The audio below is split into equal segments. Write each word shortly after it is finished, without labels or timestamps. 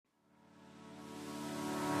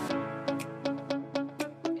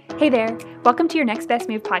Hey there, welcome to your Next Best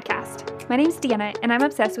Move podcast. My name's Deanna, and I'm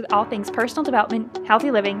obsessed with all things personal development,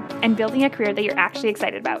 healthy living, and building a career that you're actually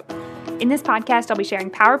excited about. In this podcast, I'll be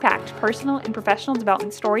sharing power-packed personal and professional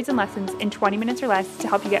development stories and lessons in 20 minutes or less to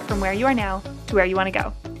help you get from where you are now to where you want to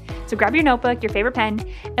go. So grab your notebook, your favorite pen,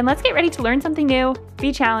 and let's get ready to learn something new,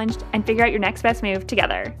 be challenged, and figure out your next best move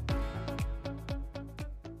together.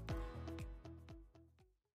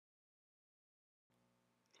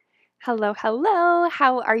 Hello.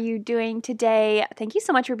 How are you doing today? Thank you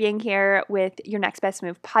so much for being here with your Next Best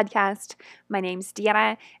Move podcast. My name's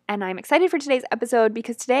Deanna, and I'm excited for today's episode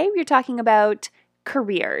because today we're talking about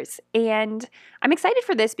careers. And I'm excited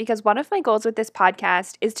for this because one of my goals with this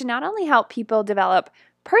podcast is to not only help people develop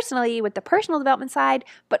personally with the personal development side,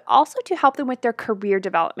 but also to help them with their career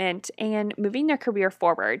development and moving their career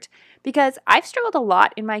forward. Because I've struggled a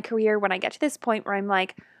lot in my career when I get to this point where I'm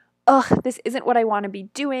like, this isn't what I want to be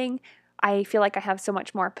doing. I feel like I have so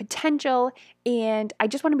much more potential and I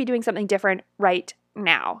just want to be doing something different right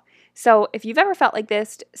now. So if you've ever felt like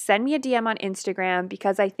this, send me a DM on Instagram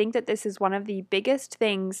because I think that this is one of the biggest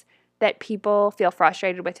things that people feel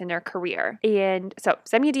frustrated with in their career. And so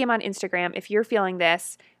send me a DM on Instagram if you're feeling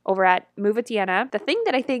this over at Move with Deanna. The thing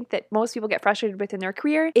that I think that most people get frustrated with in their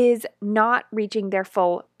career is not reaching their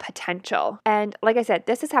full potential. And like I said,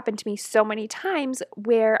 this has happened to me so many times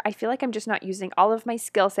where I feel like I'm just not using all of my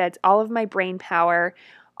skill sets, all of my brain power,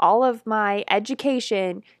 all of my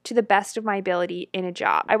education to the best of my ability in a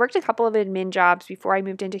job. I worked a couple of admin jobs before I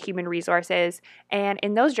moved into human resources. And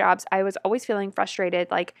in those jobs, I was always feeling frustrated,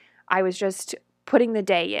 like I was just putting the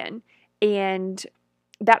day in. And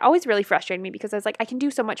that always really frustrated me because I was like, I can do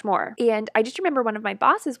so much more. And I just remember one of my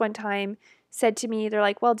bosses one time said to me, they're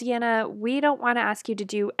like, well, Deanna, we don't want to ask you to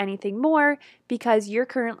do anything more because you're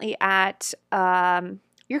currently at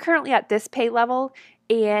this pay level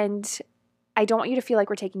and I don't want you to feel like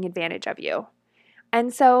we're taking advantage of you.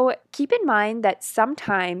 And so keep in mind that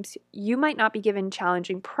sometimes you might not be given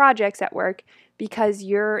challenging projects at work because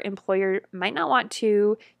your employer might not want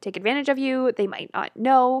to take advantage of you. They might not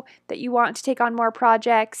know that you want to take on more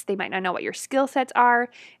projects. They might not know what your skill sets are.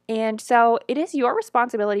 And so it is your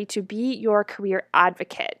responsibility to be your career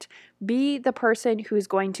advocate. Be the person who's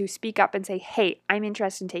going to speak up and say, hey, I'm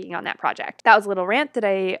interested in taking on that project. That was a little rant that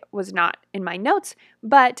I was not in my notes,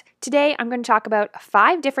 but today I'm going to talk about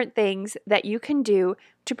 5 different things that you can do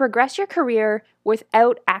to progress your career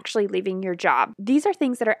without actually leaving your job. These are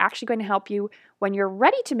things that are actually going to help you when you're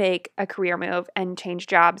ready to make a career move and change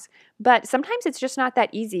jobs. But sometimes it's just not that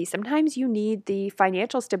easy. Sometimes you need the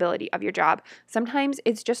financial stability of your job. Sometimes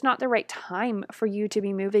it's just not the right time for you to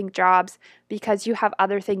be moving jobs because you have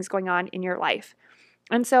other things going on in your life.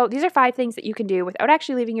 And so these are 5 things that you can do without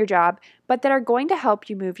actually leaving your job, but that are going to help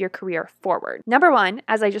you move your career forward. Number 1,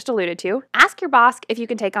 as I just alluded to, ask your boss if you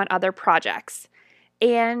can take on other projects.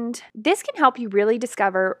 And this can help you really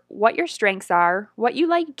discover what your strengths are, what you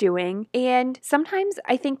like doing. And sometimes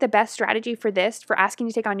I think the best strategy for this, for asking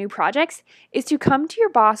to take on new projects, is to come to your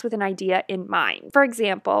boss with an idea in mind. For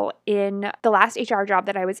example, in the last HR job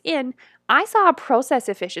that I was in, I saw a process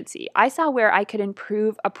efficiency. I saw where I could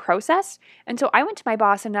improve a process. And so I went to my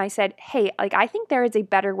boss and I said, hey, I think there is a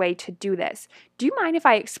better way to do this. Do you mind if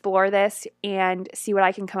I explore this and see what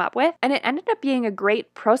I can come up with? And it ended up being a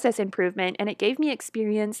great process improvement. And it gave me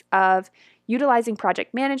experience of utilizing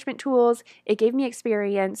project management tools. It gave me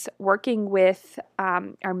experience working with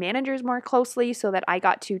our managers more closely so that I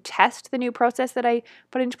got to test the new process that I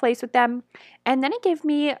put into place with them. And then it gave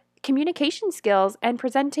me communication skills and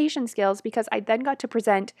presentation skills because I then got to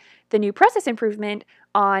present the new process improvement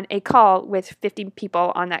on a call with 50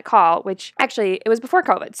 people on that call, which actually it was before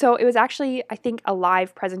COVID. So it was actually, I think, a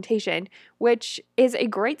live presentation, which is a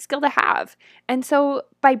great skill to have. And so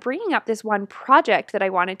by bringing up this one project that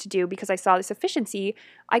I wanted to do because I saw this efficiency,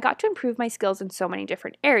 I got to improve my skills in so many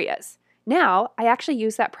different areas. Now, I actually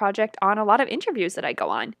use that project on a lot of interviews that I go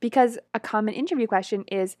on because a common interview question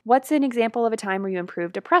is, what's an example of a time where you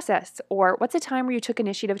improved a process? Or what's a time where you took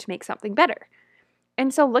initiative to make something better?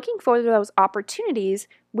 And so looking for those opportunities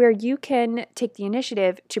where you can take the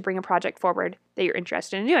initiative to bring a project forward that you're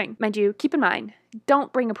interested in doing. Mind you, keep in mind,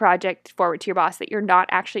 don't bring a project forward to your boss that you're not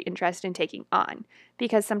actually interested in taking on.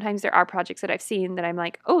 Because sometimes there are projects that I've seen that I'm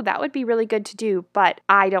like, oh, that would be really good to do, but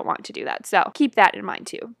I don't want to do that. So keep that in mind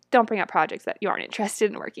too. Don't bring up projects that you aren't interested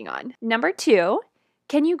in working on. Number 2,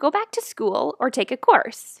 can you go back to school or take a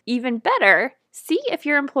course? Even better, see if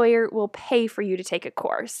your employer will pay for you to take a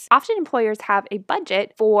course. Often employers have a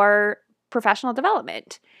budget for professional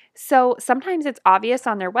development. So sometimes it's obvious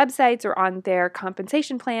on their websites or on their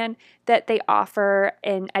compensation plan that they offer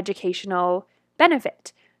an educational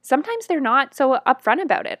benefit. sometimes they're not so upfront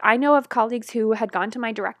about it. I know of colleagues who had gone to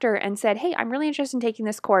my director and said, hey, I'm really interested in taking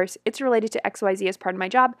this course. It's related to XYZ as part of my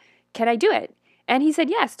job. Can I do it? And he said,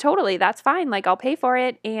 yes, totally. That's fine. Like, I'll pay for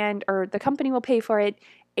it, or the company will pay for it.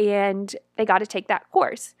 And they got to take that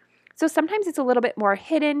course. So sometimes it's a little bit more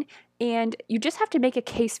hidden, and you just have to make a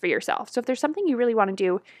case for yourself. So if there's something you really want to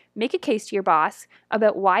do, make a case to your boss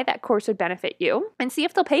about why that course would benefit you and see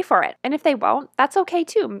if they'll pay for it. And if they won't, that's okay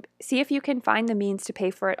too. See if you can find the means to pay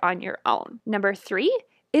for it on your own. Number 3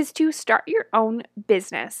 is to start your own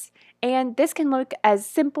business. And this can look as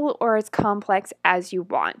simple or as complex as you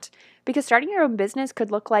want, because starting your own business could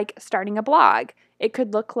look like starting a blog. It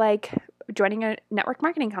could look like joining a network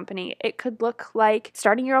marketing company. It could look like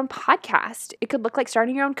starting your own podcast. It could look like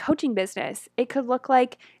starting your own coaching business. It could look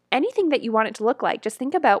like anything that you want it to look like. Just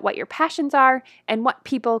think about what your passions are and what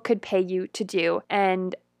people could pay you to do.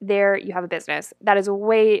 And there you have a business. That is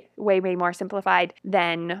way, way, way more simplified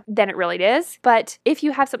than it really is. But if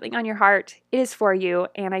you have something on your heart, it is for you,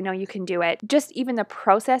 and I know you can do it. Just even the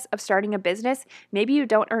process of starting a business, maybe you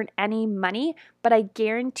don't earn any money, but I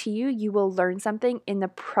guarantee you will learn something in the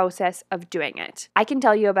process of doing it. I can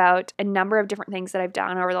tell you about a number of different things that I've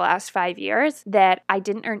done over the last 5 years that I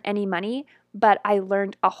didn't earn any money, but I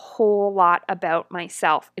learned a whole lot about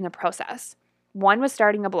myself in the process. One was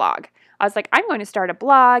starting a blog. I was like, I'm going to start a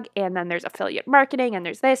blog, and then there's affiliate marketing, and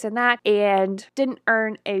there's this and that, and didn't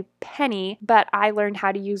earn a penny, but I learned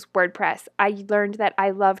how to use WordPress. I learned that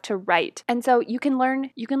I love to write. And so you can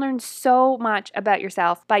learn so much about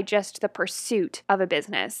yourself by just the pursuit of a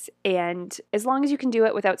business. And as long as you can do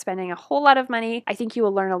it without spending a whole lot of money, I think you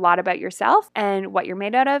will learn a lot about yourself and what you're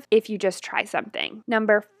made out of if you just try something.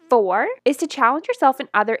 Number 4 is to challenge yourself in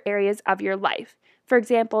other areas of your life. For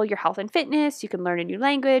example, your health and fitness, you can learn a new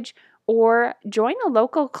language, or join a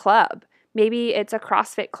local club. Maybe it's a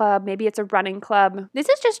CrossFit club, maybe it's a running club. This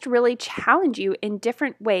is just to really challenge you in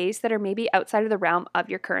different ways that are maybe outside of the realm of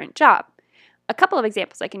your current job. A couple of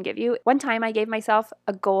examples I can give you. One time I gave myself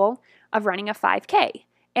a goal of running a 5K,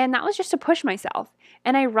 and that was just to push myself.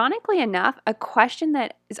 And ironically enough, a question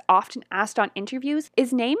that is often asked on interviews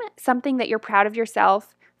is name something that you're proud of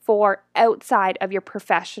yourself for outside of your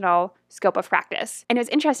professional scope of practice. And it was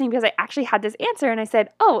interesting because I actually had this answer, and I said,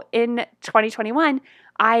 in 2021,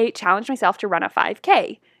 I challenged myself to run a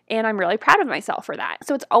 5K. And I'm really proud of myself for that.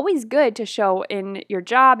 So it's always good to show in your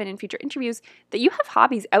job and in future interviews that you have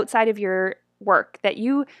hobbies outside of your work, that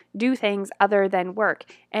you do things other than work,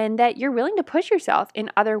 and that you're willing to push yourself in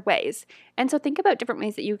other ways. And so think about different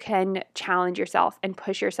ways that you can challenge yourself and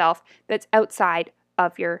push yourself that's outside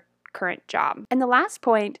of your current job. And the last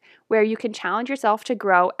point where you can challenge yourself to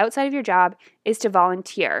grow outside of your job is to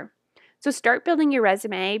volunteer. So start building your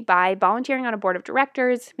resume by volunteering on a board of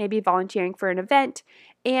directors, maybe volunteering for an event.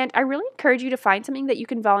 And I really encourage you to find something that you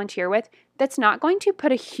can volunteer with that's not going to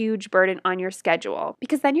put a huge burden on your schedule,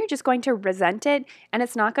 because then you're just going to resent it and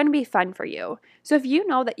it's not going to be fun for you. So if you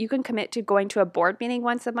know that you can commit to going to a board meeting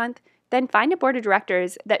once a month, then find a board of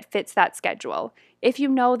directors that fits that schedule. If you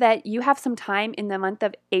know that you have some time in the month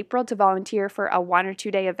of April to volunteer for a 1 or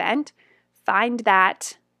 2 day event, find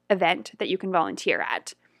that event that you can volunteer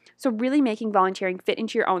at. So really making volunteering fit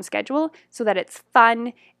into your own schedule so that it's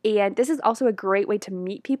fun. And this is also a great way to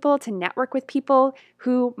meet people, to network with people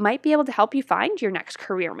who might be able to help you find your next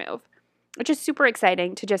career move, which is super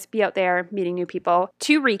exciting to just be out there meeting new people.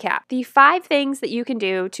 To recap, the 5 things that you can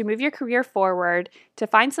do to move your career forward, to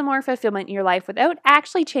find some more fulfillment in your life without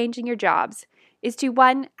actually changing your jobs, is to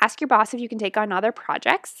 1, ask your boss if you can take on other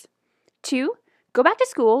projects. 2, go back to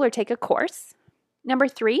school or take a course. Number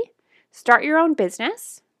 3, start your own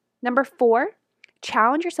business. Number 4,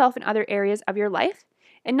 challenge yourself in other areas of your life.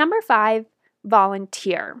 And number 5,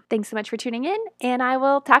 volunteer. Thanks so much for tuning in, and I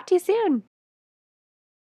will talk to you soon.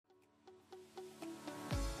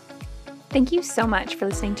 Thank you so much for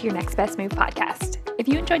listening to your Next Best Move podcast. If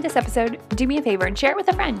you enjoyed this episode, do me a favor and share it with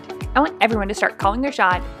a friend. I want everyone to start calling their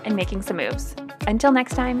shot and making some moves. Until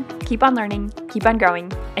next time, keep on learning, keep on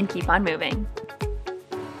growing, and keep on moving.